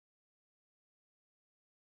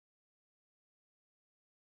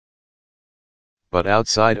But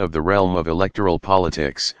outside of the realm of electoral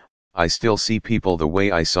politics, I still see people the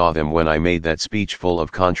way I saw them when I made that speech full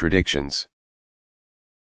of contradictions.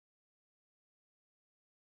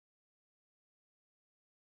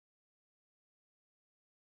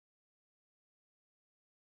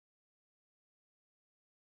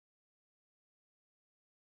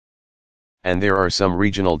 And there are some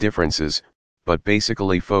regional differences, but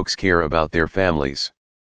basically folks care about their families.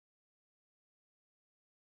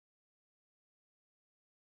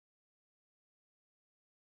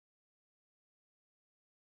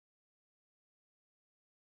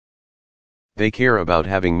 They care about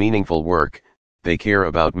having meaningful work, they care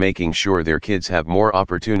about making sure their kids have more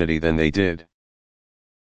opportunity than they did.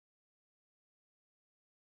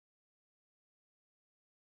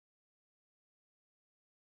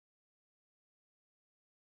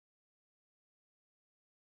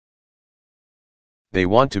 They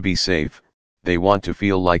want to be safe, they want to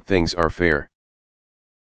feel like things are fair.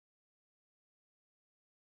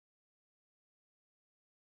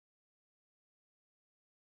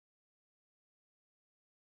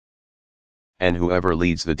 And whoever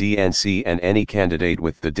leads the DNC and any candidate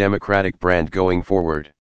with the Democratic brand going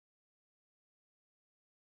forward.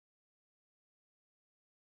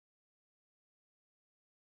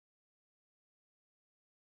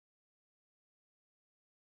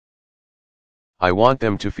 I want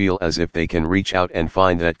them to feel as if they can reach out and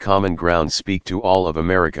find that common ground, speak to all of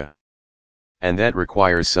America. And that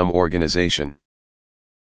requires some organization.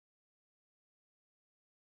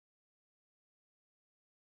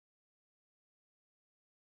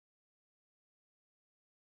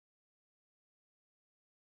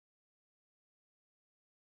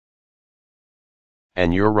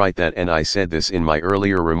 And you're right that, and I said this in my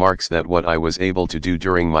earlier remarks, that what I was able to do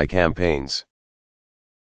during my campaigns.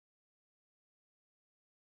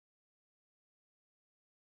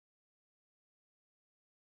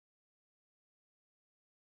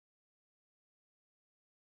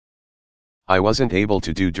 I wasn't able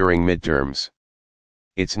to do during midterms.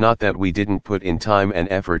 It's not that we didn't put in time and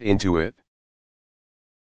effort into it.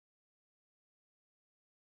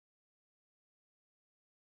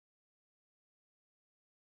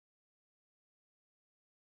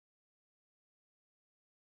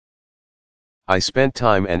 I spent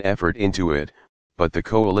time and effort into it, but the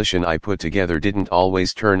coalition I put together didn't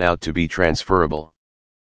always turn out to be transferable.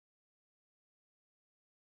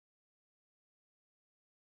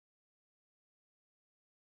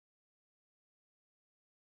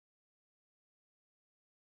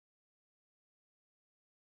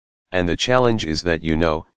 And the challenge is that,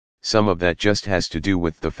 some of that just has to do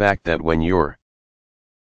with the fact that when you're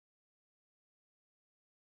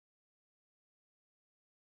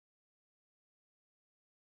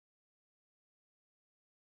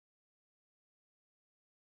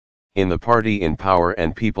in the party in power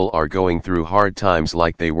and people are going through hard times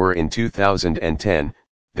like they were in 2010,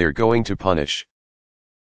 they're going to punish.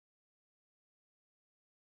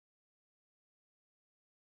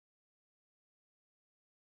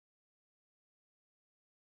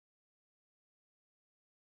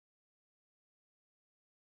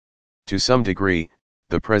 To some degree,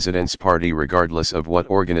 the president's party, regardless of what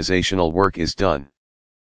organizational work is done.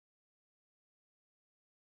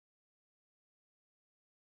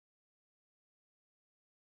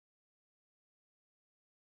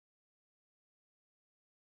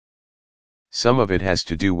 Some of it has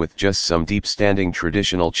to do with just some deep-standing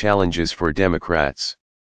traditional challenges for Democrats.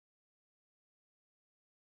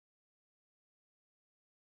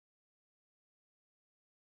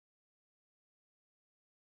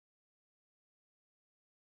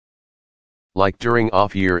 Like during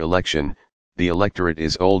off-year election, the electorate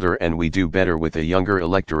is older and we do better with a younger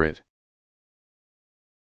electorate.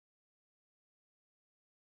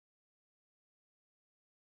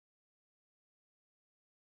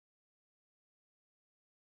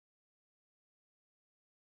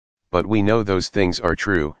 But we know those things are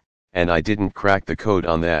true, and I didn't crack the code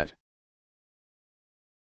on that.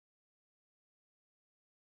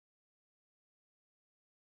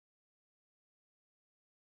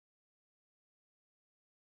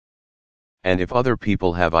 And if other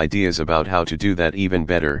people have ideas about how to do that even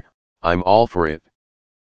better, I'm all for it.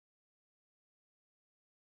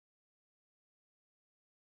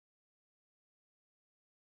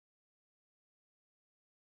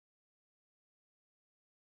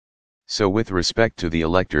 So with respect to the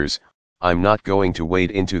electors, I'm not going to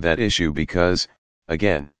wade into that issue because,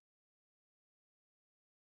 again,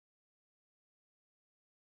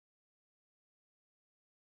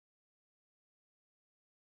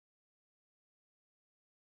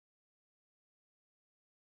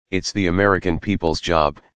 it's the American people's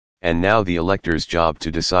job, and now the elector's job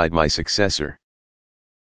to decide my successor.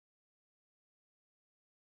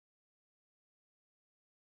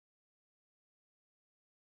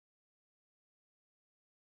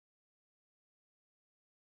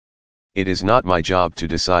 It is not my job to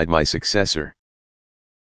decide my successor.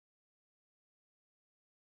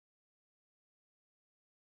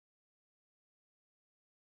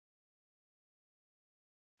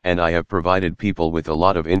 And I have provided people with a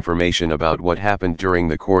lot of information about what happened during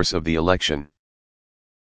the course of the election.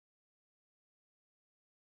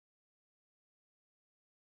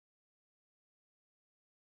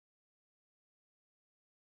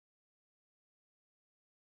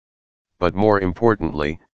 But more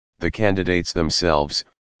importantly, the candidates themselves,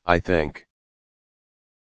 I think.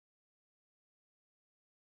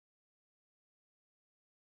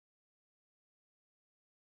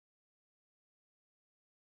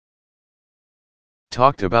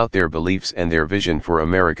 Talked about their beliefs and their vision for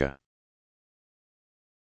America.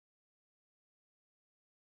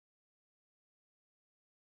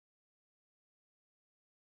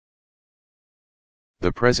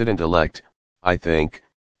 The president-elect, I think,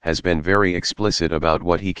 has been very explicit about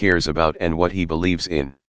what he cares about and what he believes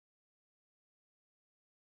in.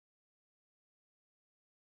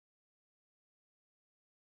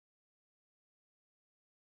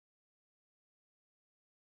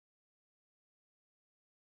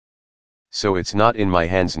 So it's not in my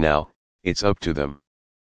hands now, it's up to them.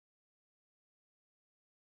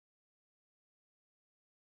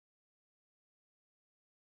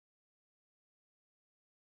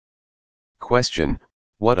 Question: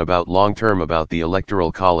 what about long-term about the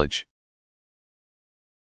Electoral College?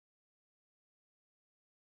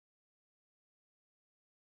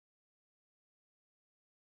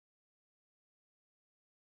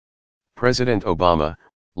 President Obama,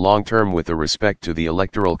 long-term with the respect to the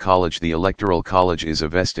Electoral College. The Electoral College is a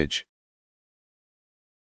vestige.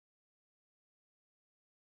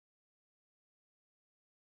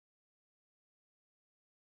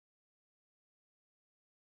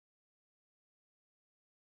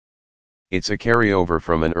 It's a carryover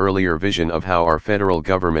from an earlier vision of how our federal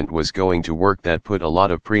government was going to work that put a lot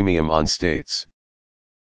of premium on states.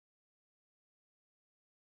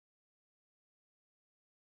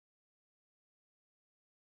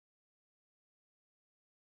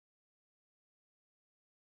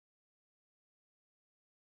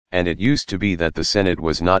 And it used to be that the Senate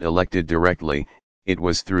was not elected directly, it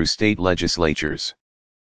was through state legislatures.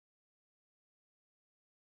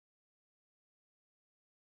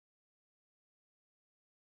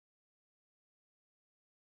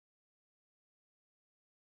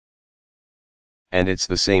 And it's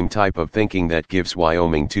the same type of thinking that gives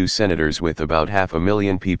Wyoming 2 senators with about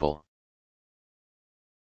 500,000 people.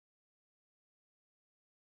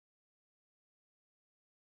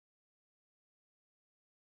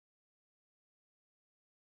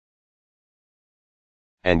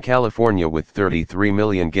 And California with 33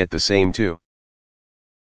 million get the same too.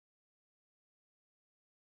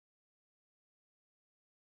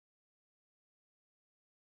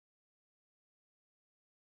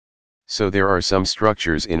 So there are some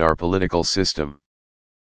structures in our political system.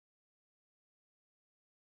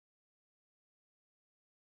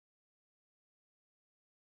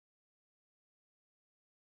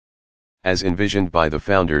 As envisioned by the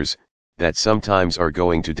founders, that sometimes are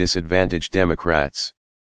going to disadvantage Democrats.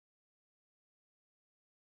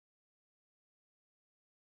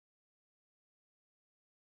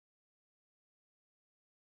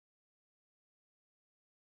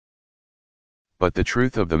 But the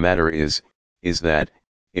truth of the matter is that,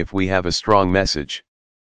 if we have a strong message,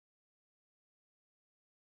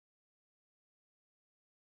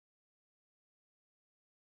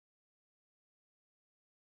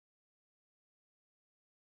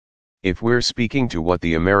 if we're speaking to what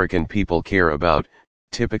the American people care about,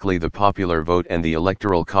 typically the popular vote and the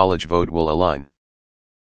Electoral College vote will align.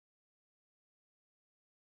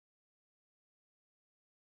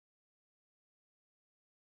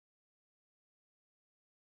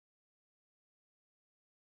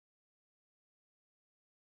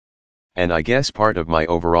 And I guess part of my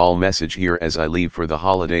overall message here as I leave for the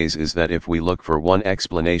holidays is that if we look for one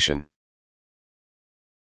explanation,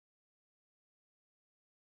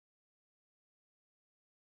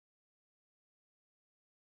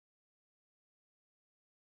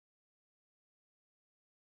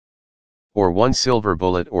 or one silver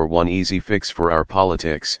bullet or one easy fix for our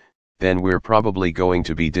politics, then we're probably going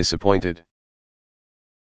to be disappointed.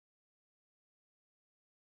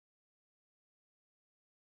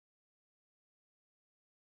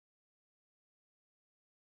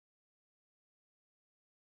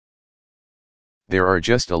 There are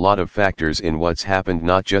just a lot of factors in what's happened,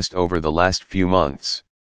 not just over the last few months.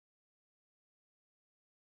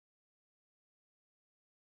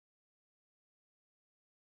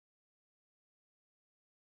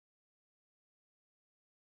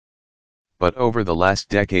 But over the last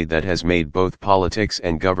decade that has made both politics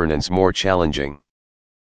and governance more challenging.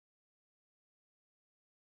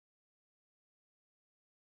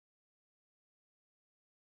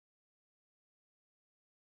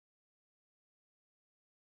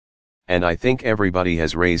 And I think everybody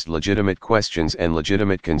has raised legitimate questions and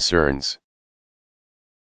legitimate concerns.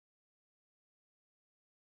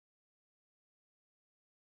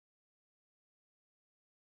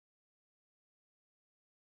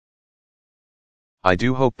 I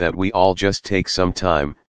do hope that we all just take some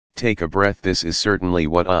time, take a breath. This is certainly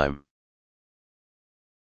what I'm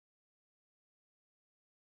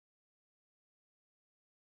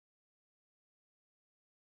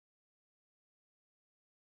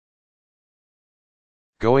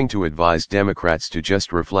going to advise Democrats to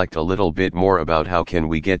just reflect a little bit more about how can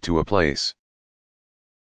we get to a place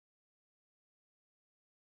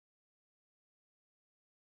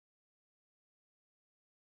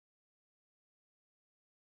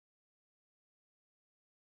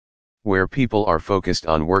where people are focused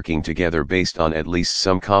on working together based on at least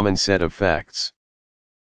some common set of facts.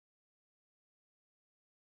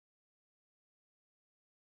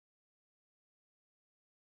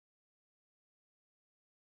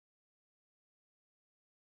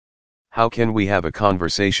 How can we have a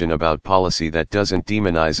conversation about policy that doesn't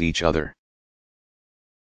demonize each other?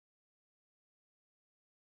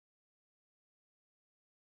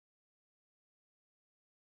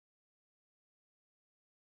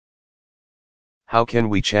 How can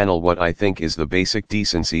we channel what I think is the basic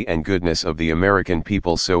decency and goodness of the American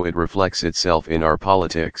people so it reflects itself in our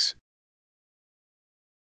politics?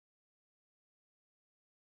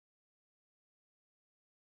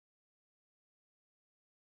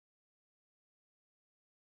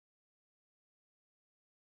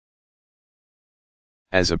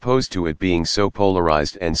 As opposed to it being so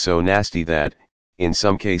polarized and so nasty that, in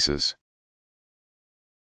some cases,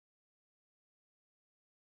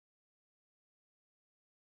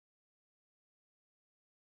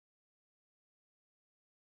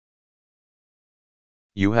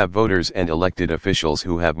 you have voters and elected officials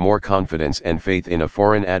who have more confidence and faith in a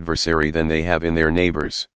foreign adversary than they have in their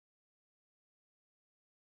neighbors.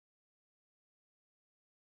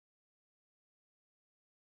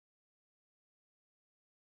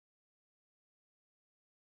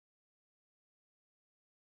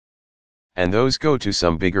 And those go to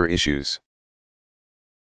some bigger issues.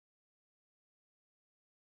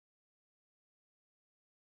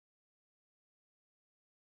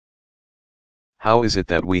 How is it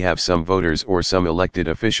that we have some voters or some elected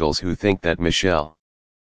officials who think that Michelle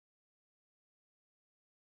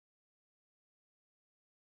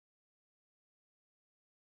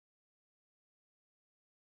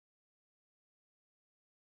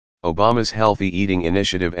Obama's healthy eating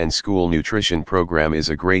initiative and school nutrition program is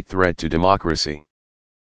a great threat to democracy?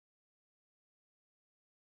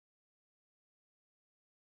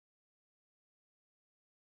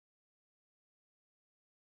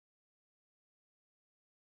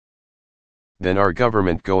 Then our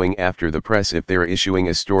government going after the press if they're issuing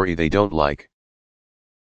a story they don't like?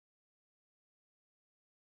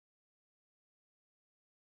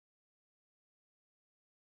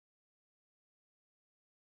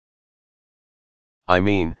 I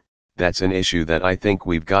mean, that's an issue that I think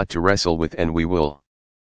we've got to wrestle with, and we will.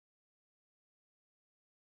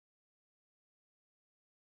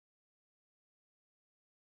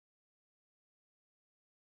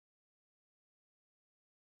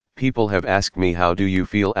 People have asked me how do you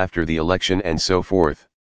feel after the election and so forth.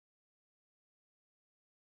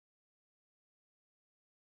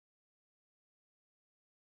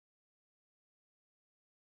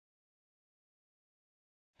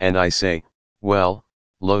 And I say, well,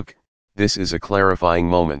 look, this is a clarifying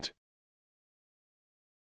moment.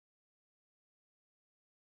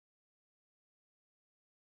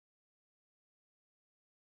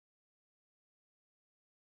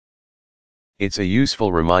 It's a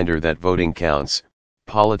useful reminder that voting counts,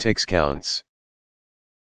 politics counts.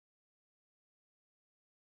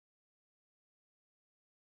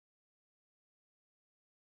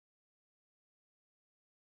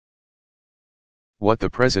 What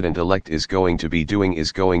the president-elect is going to be doing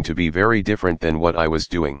is going to be very different than what I was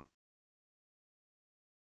doing.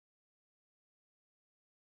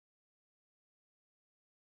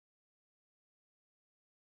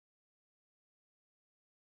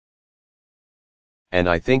 and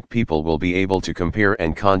I think people will be able to compare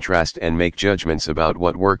and contrast and make judgments about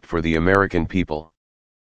what worked for the American people.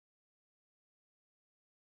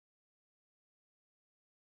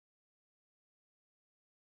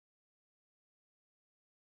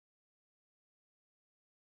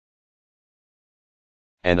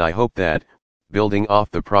 And I hope that, building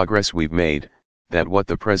off the progress we've made, that what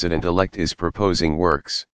the president-elect is proposing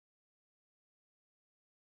works.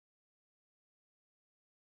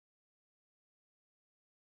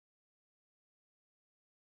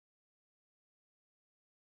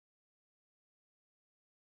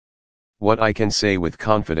 What I can say with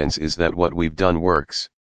confidence is that what we've done works.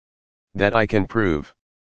 That I can prove.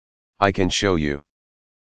 I can show you.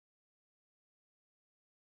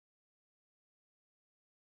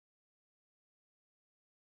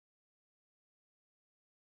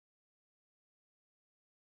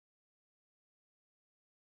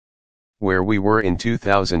 Where we were in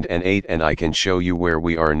 2008 and I can show you where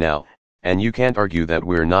we are now, and you can't argue that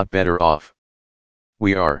we're not better off.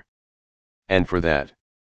 We are. And for that,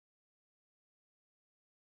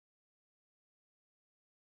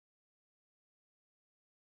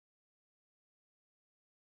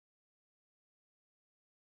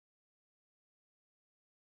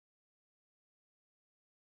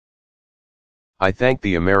 I thank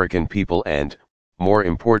the American people and, more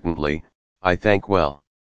importantly, I thank well.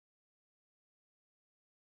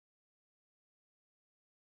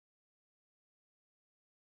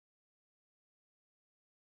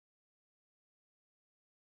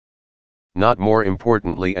 Not more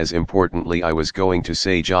importantly, as importantly, I was going to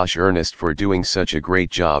say Josh Ernest for doing such a great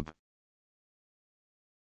job.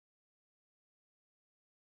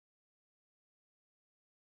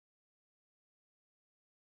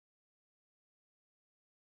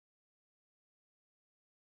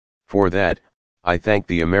 For that, I thank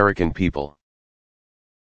the American people.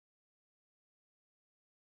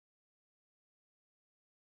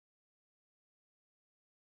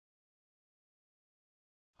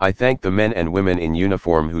 I thank the men and women in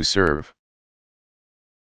uniform who serve.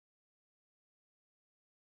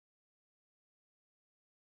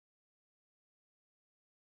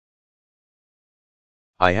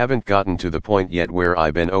 I haven't gotten to the point yet where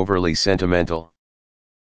I've been overly sentimental.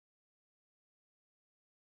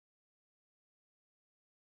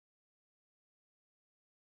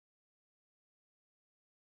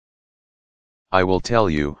 I will tell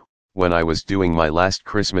you, when I was doing my last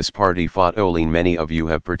Christmas party Olin, many of you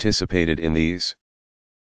have participated in these.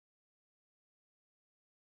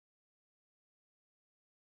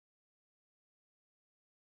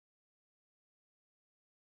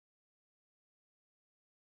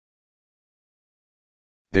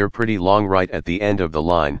 They're pretty long. Right at the end of the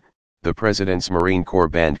line, the President's Marine Corps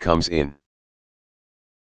band comes in.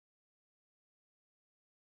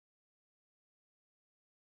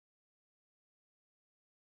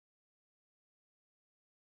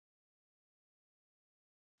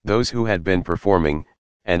 Those who had been performing,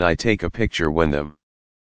 and I take a picture when them.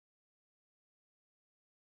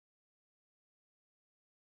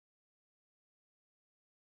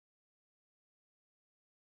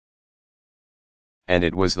 And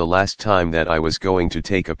it was the last time that I was going to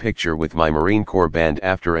take a picture with my Marine Corps band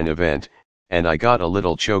after an event, and I got a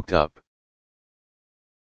little choked up.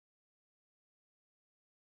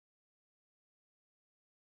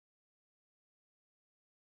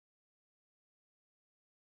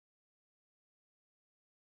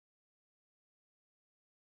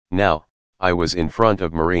 Now, I was in front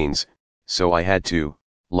of Marines, so I had to,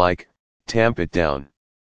 like, tamp it down.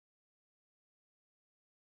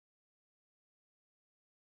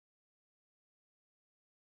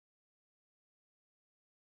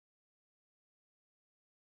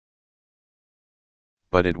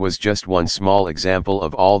 But it was just one small example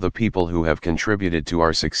of all the people who have contributed to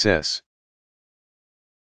our success.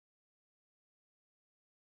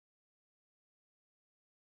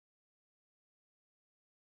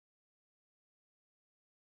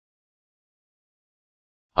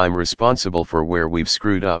 I'm responsible for where we've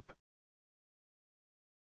screwed up.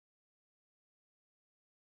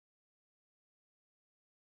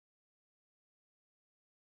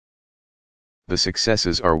 The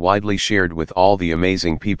successes are widely shared with all the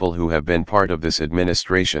amazing people who have been part of this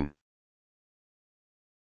administration.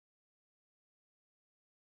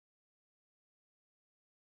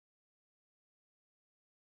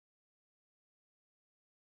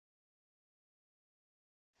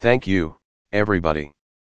 Thank you, everybody.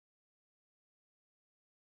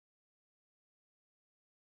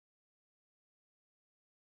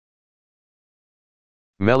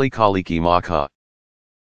 Meli Kaliki Maka.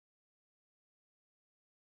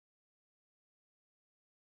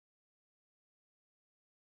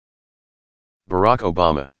 Barack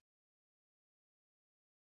Obama.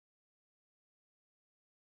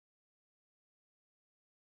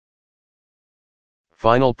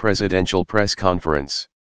 Final presidential press conference.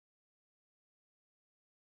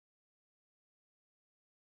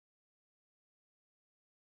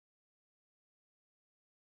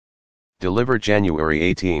 Delivered January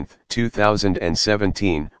 18,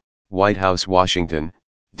 2017, White House, Washington,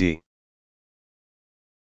 D.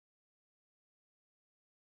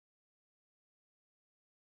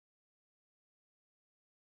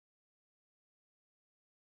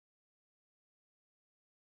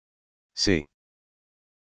 C.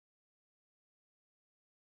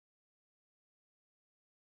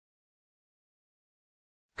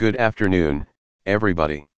 Good afternoon,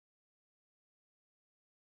 everybody.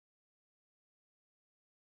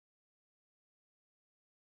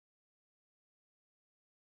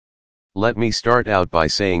 Let me start out by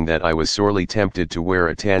saying that I was sorely tempted to wear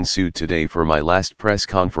a tan suit today for my last press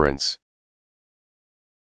conference.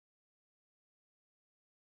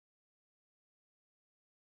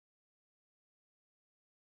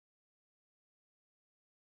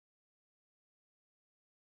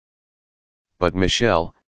 But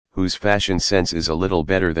Michelle, whose fashion sense is a little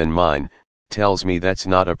better than mine, tells me that's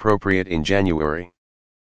not appropriate in January.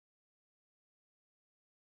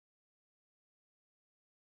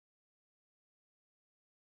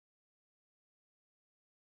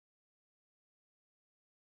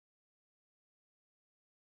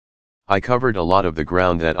 I covered a lot of the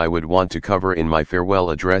ground that I would want to cover in my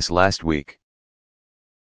farewell address last week.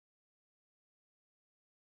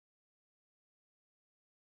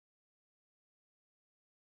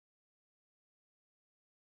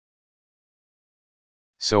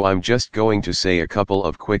 So I'm just going to say a couple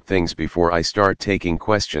of quick things before I start taking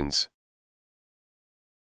questions.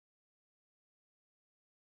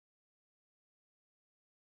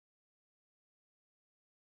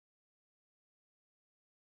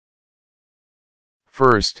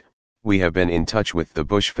 First, we have been in touch with the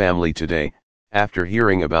Bush family today, after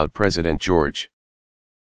hearing about President George.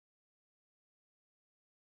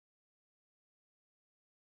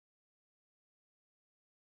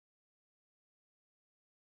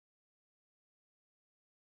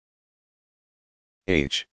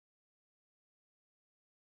 H.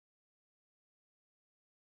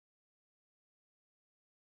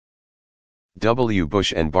 W.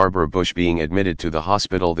 Bush and Barbara Bush being admitted to the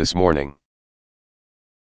hospital this morning.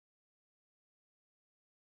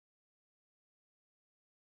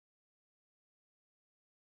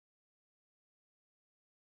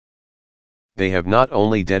 They have not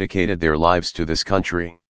only dedicated their lives to this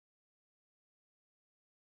country,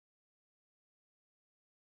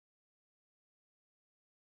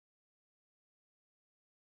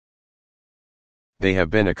 they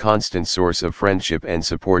have been a constant source of friendship and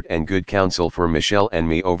support and good counsel for Michelle and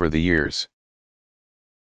me over the years.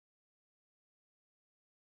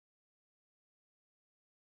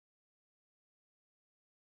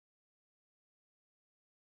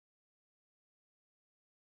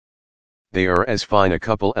 They are as fine a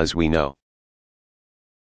couple as we know.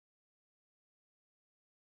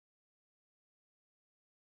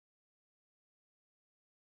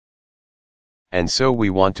 And so we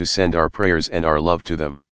want to send our prayers and our love to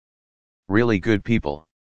them. Really good people.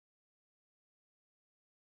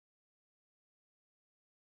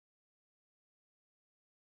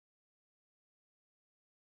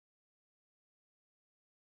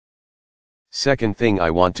 Second thing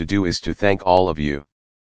I want to do is to thank all of you.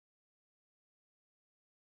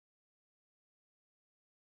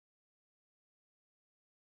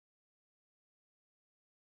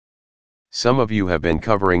 Some of you have been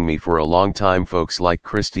covering me for a long time, folks like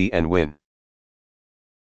Christy and Win.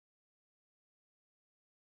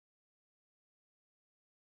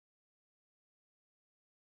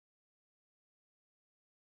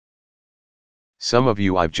 Some of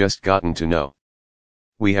you I've just gotten to know.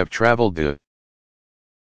 We have traveled the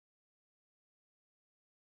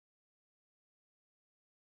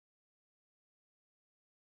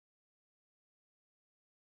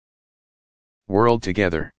world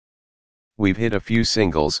together. We've hit a few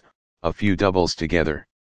singles, a few doubles together.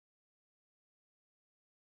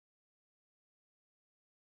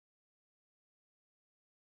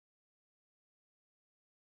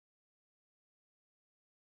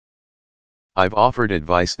 I've offered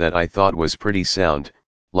advice that I thought was pretty sound,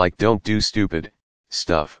 like don't do stupid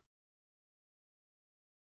stuff.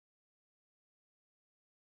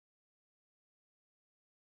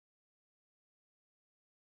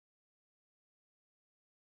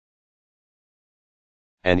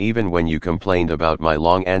 And even when you complained about my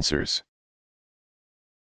long answers.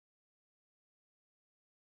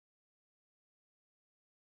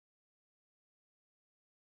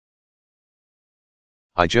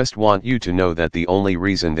 I just want you to know that the only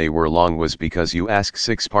reason they were long was because you asked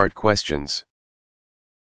 6-part questions.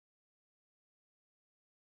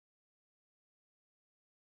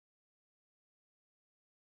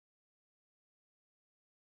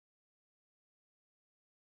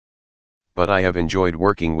 But I have enjoyed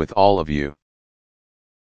working with all of you.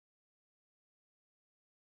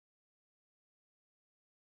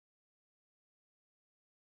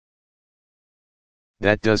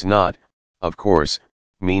 That does not, of course,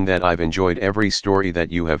 mean that I've enjoyed every story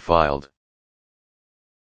that you have filed.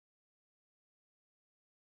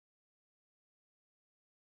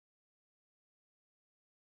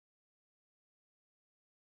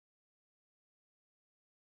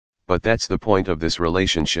 But that's the point of this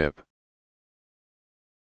relationship.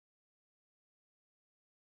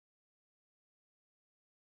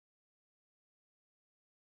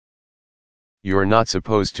 You're not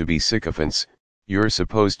supposed to be sycophants, you're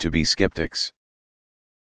supposed to be skeptics.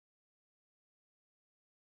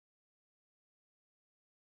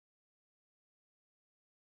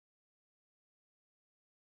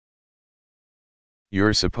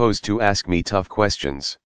 You're supposed to ask me tough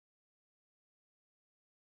questions.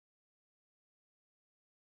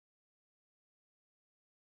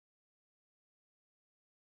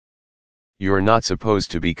 You're not supposed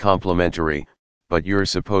to be complimentary, but you're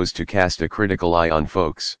supposed to cast a critical eye on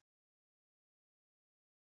folks.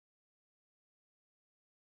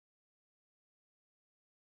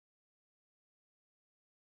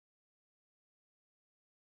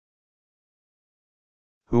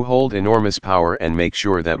 Who hold enormous power and make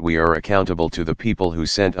sure that we are accountable to the people who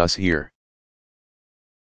sent us here.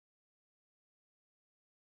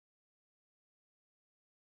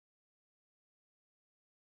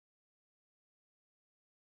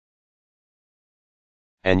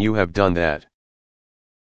 And you have done that.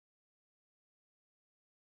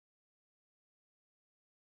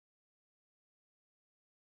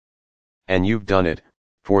 And you've done it,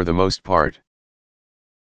 for the most part.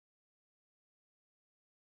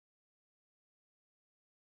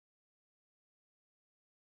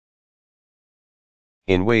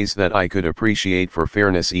 In ways that I could appreciate for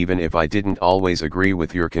fairness even if I didn't always agree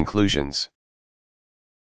with your conclusions.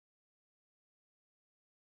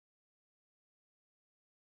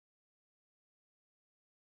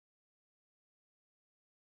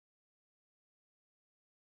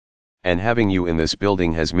 And having you in this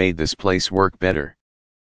building has made this place work better.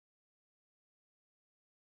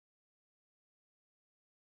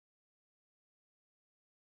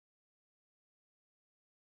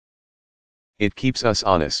 It keeps us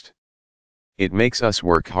honest. It makes us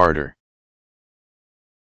work harder.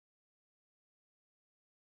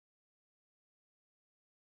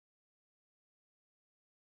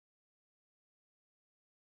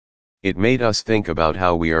 It made us think about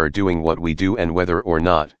how we are doing what we do and whether or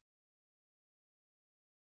not.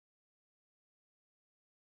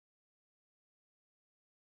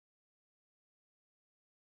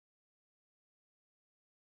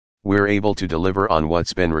 We're able to deliver on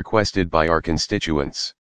what's been requested by our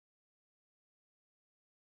constituents.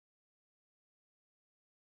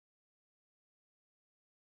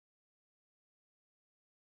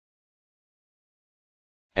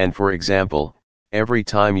 And for example, every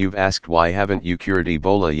time you've asked why haven't you cured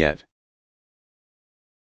Ebola yet?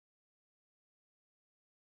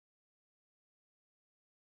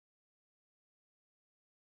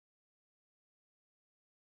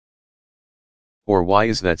 Or why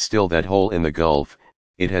is that still that hole in the Gulf?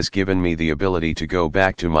 It has given me the ability to go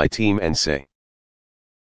back to my team and say,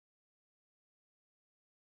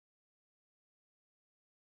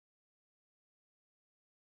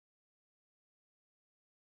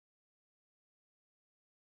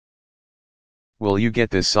 will you get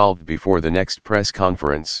this solved before the next press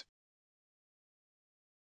conference?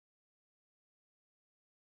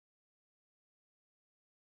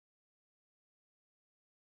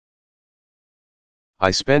 I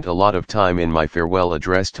spent a lot of time in my farewell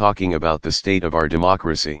address talking about the state of our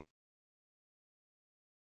democracy.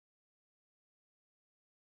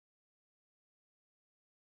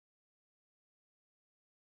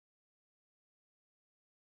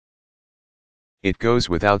 It goes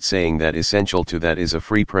without saying that essential to that is a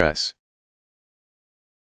free press.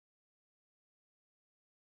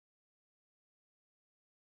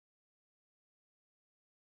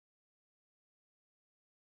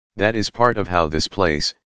 That is part of how this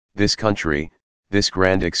place, this country, this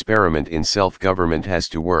grand experiment in self-government has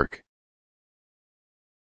to work.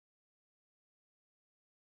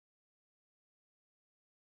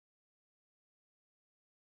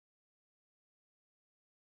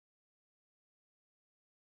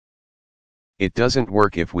 It doesn't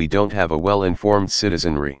work if we don't have a well-informed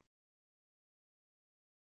citizenry.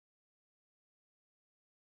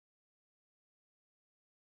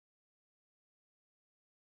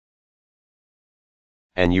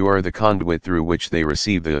 And you are the conduit through which they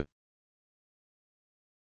receive the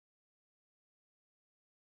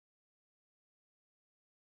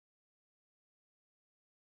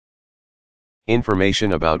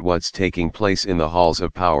information about what's taking place in the halls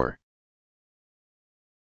of power.